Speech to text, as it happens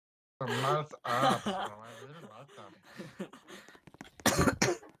Some nice abs, bro. I really like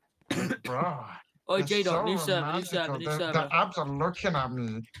them. Bro, Oh, they're J-Dot, so new server, new romantical. server, new The server. abs are looking at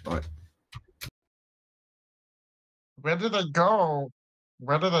me. Where did they go?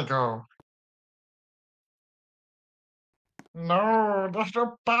 Where did they go? No, that's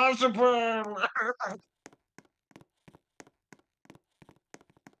not possible.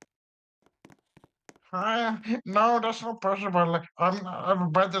 No, that's not possible.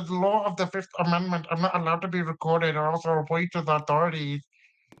 By the law of the Fifth Amendment, I'm not allowed to be recorded or also report to the authorities.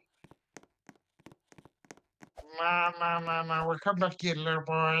 No. Well, come back here, little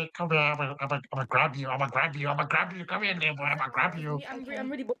boy. Come here. I'm gonna grab you. I'm gonna grab you. I'm gonna grab you. Come here, little boy. I'm gonna grab you. I'm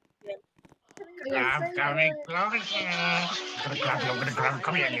really bored. I'm coming closer. I'm gonna grab you. I'm gonna grab you.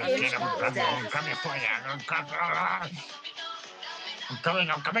 Come here, little kid. I'm gonna grab you. I'm gonna grab you for you. I'm gonna grab you. I'm coming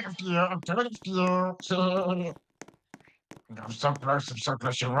after you. I'm coming after you. I'm so close. I'm so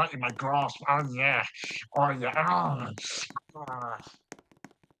close. You're right in my grasp. Oh, yeah. Oh, yeah.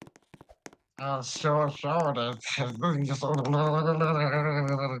 Oh, sure. Just...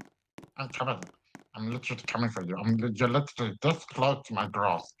 I'm coming. I'm literally coming for you. You're literally this close to my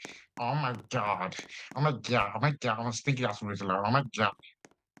grasp. Oh, my God. Oh, my God. Oh, my God. I'm a stinky ass Rizzler. Oh, my God.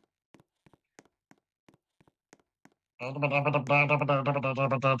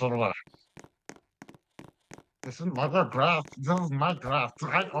 This is my grass. This is my grass.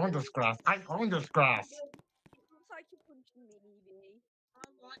 I own this grass. I own this grass. Looks like you're punching me, Evie. I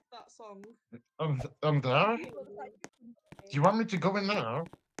like that song. There? Looks like you're punching Do you want me to go in there?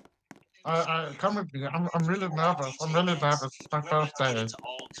 Come with me. I'm really nervous. I'm really nervous. It's my first day.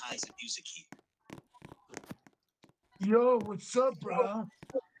 All kinds of music here. Yo, what's up, bro?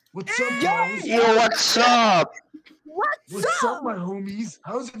 What's up, guys? Yo, what's up? What's up, my homies?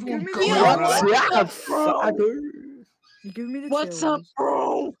 How's everyone me going, the bro? What's up, You give me the What's up,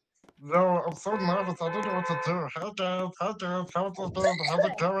 bro? No, I'm so nervous. I don't know what to do. Hey, guys. How's it going? How's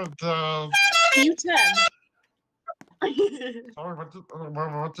it going, guys? Q10. Sorry, what did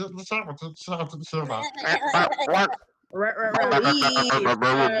you say? What did you say? I didn't hear that. Right.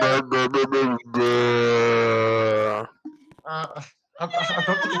 I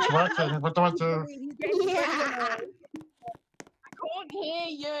don't think it's working. What do I do? I can't hear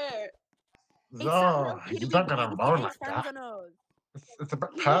you. No, you're not gonna roll like that. It's a bit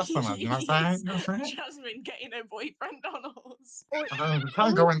personal, you know what I'm saying? Jasmine getting her boyfriend on us. We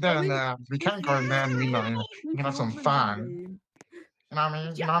can't go in there and we can't go in there and we can have some fun. You know what I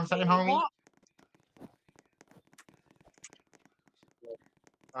mean? You know what I'm saying, homie?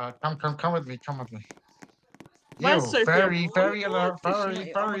 Come with me. Come with me. Where's Sophia? Very alert.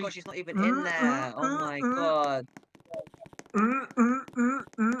 Very. Oh my god, she's not even in there. Oh my god.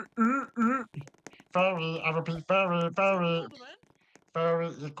 Very. I repeat, very. Very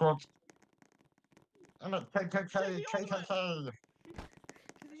equals. KKK.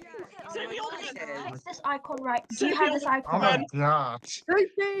 It's this icon, right? Do you have this icon? Oh my god.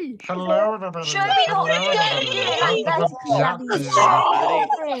 Sophie! Hello, everybody. Show me the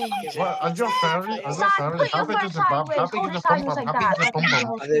What? Are you a fairy? Are you a fairy? How big is your bum? How big is your bum bum? How big is your bum bum?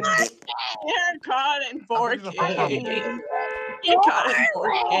 You're caught in How big is your bum bum? 4K. You're caught in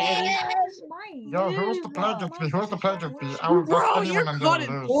 4K. Yo, who's the player with me? Who's the player with me? I will verse Bro, anyone you're and caught they'll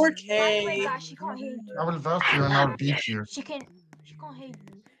in lose. 4K. She can't hear you. I will verse you and I will beat you. She can't hear you.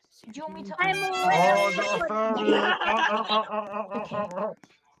 Do you want me to? Oh, you're a fairy.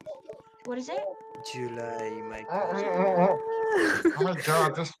 What is it? July, my Oh my god,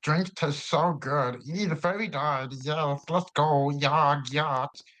 this drink tastes so good. The fairy died. Yes, let's go. Yacht.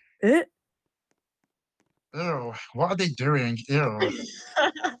 Eh? Ew, what are they doing? Ew.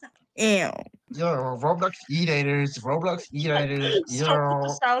 Ew. Yo, Roblox eaters. Stop with the Yo.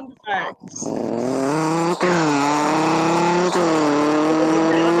 sound effects.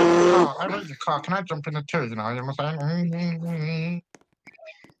 Oh, I like the car. Can I jump in it too? You know what I'm saying?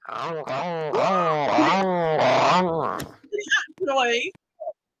 Joy.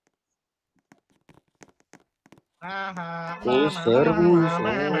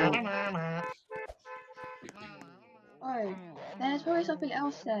 Oh, there's probably something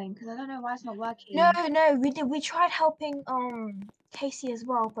else then, because I don't know why it's not working. No, we tried helping Casey as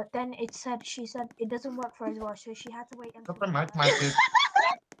well, but then she said it doesn't work for her as well, so she had to wait until Put the mic, my kid.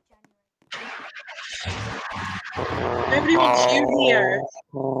 Nobody wants you here.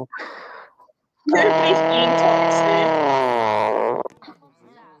 Nobody's being toxic.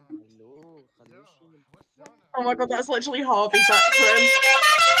 Oh my god, that's literally Harvey's accent.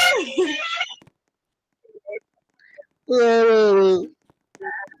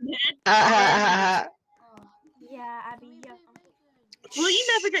 Yeah, Abby, yeah. Well, you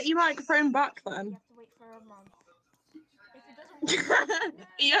ever get your microphone back You then? have to wait for a month. If it doesn't work,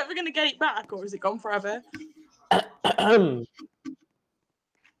 Are you ever gonna get it back, or is it gone forever?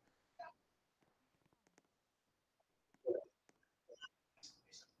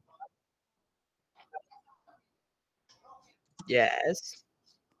 Yes.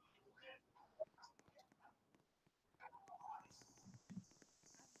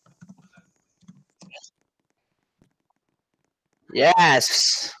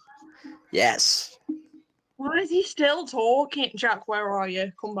 Yes. Yes. Why is he still talking? Jack, where are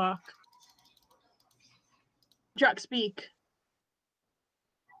you? Come back. Jack, speak.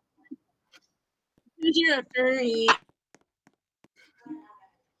 Did you agree?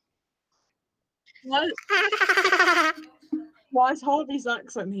 What? Why is Harvey's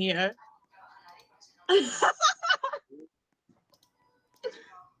accent here?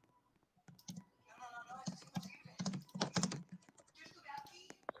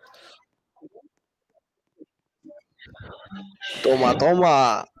 Toma,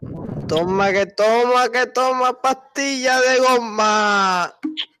 toma. Toma, que toma pastilla de goma.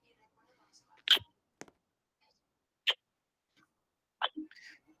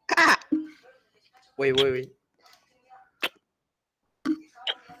 Ah. Wait.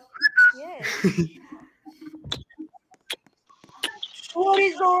 yes. What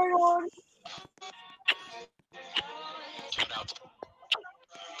is going on?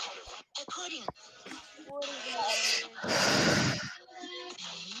 What is going on?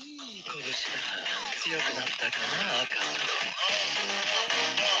 いい拳だ。強くなったかな、赤。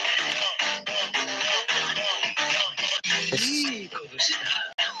いい拳だ。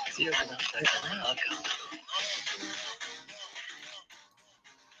強くなったかな、赤。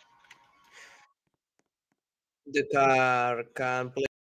The car can play.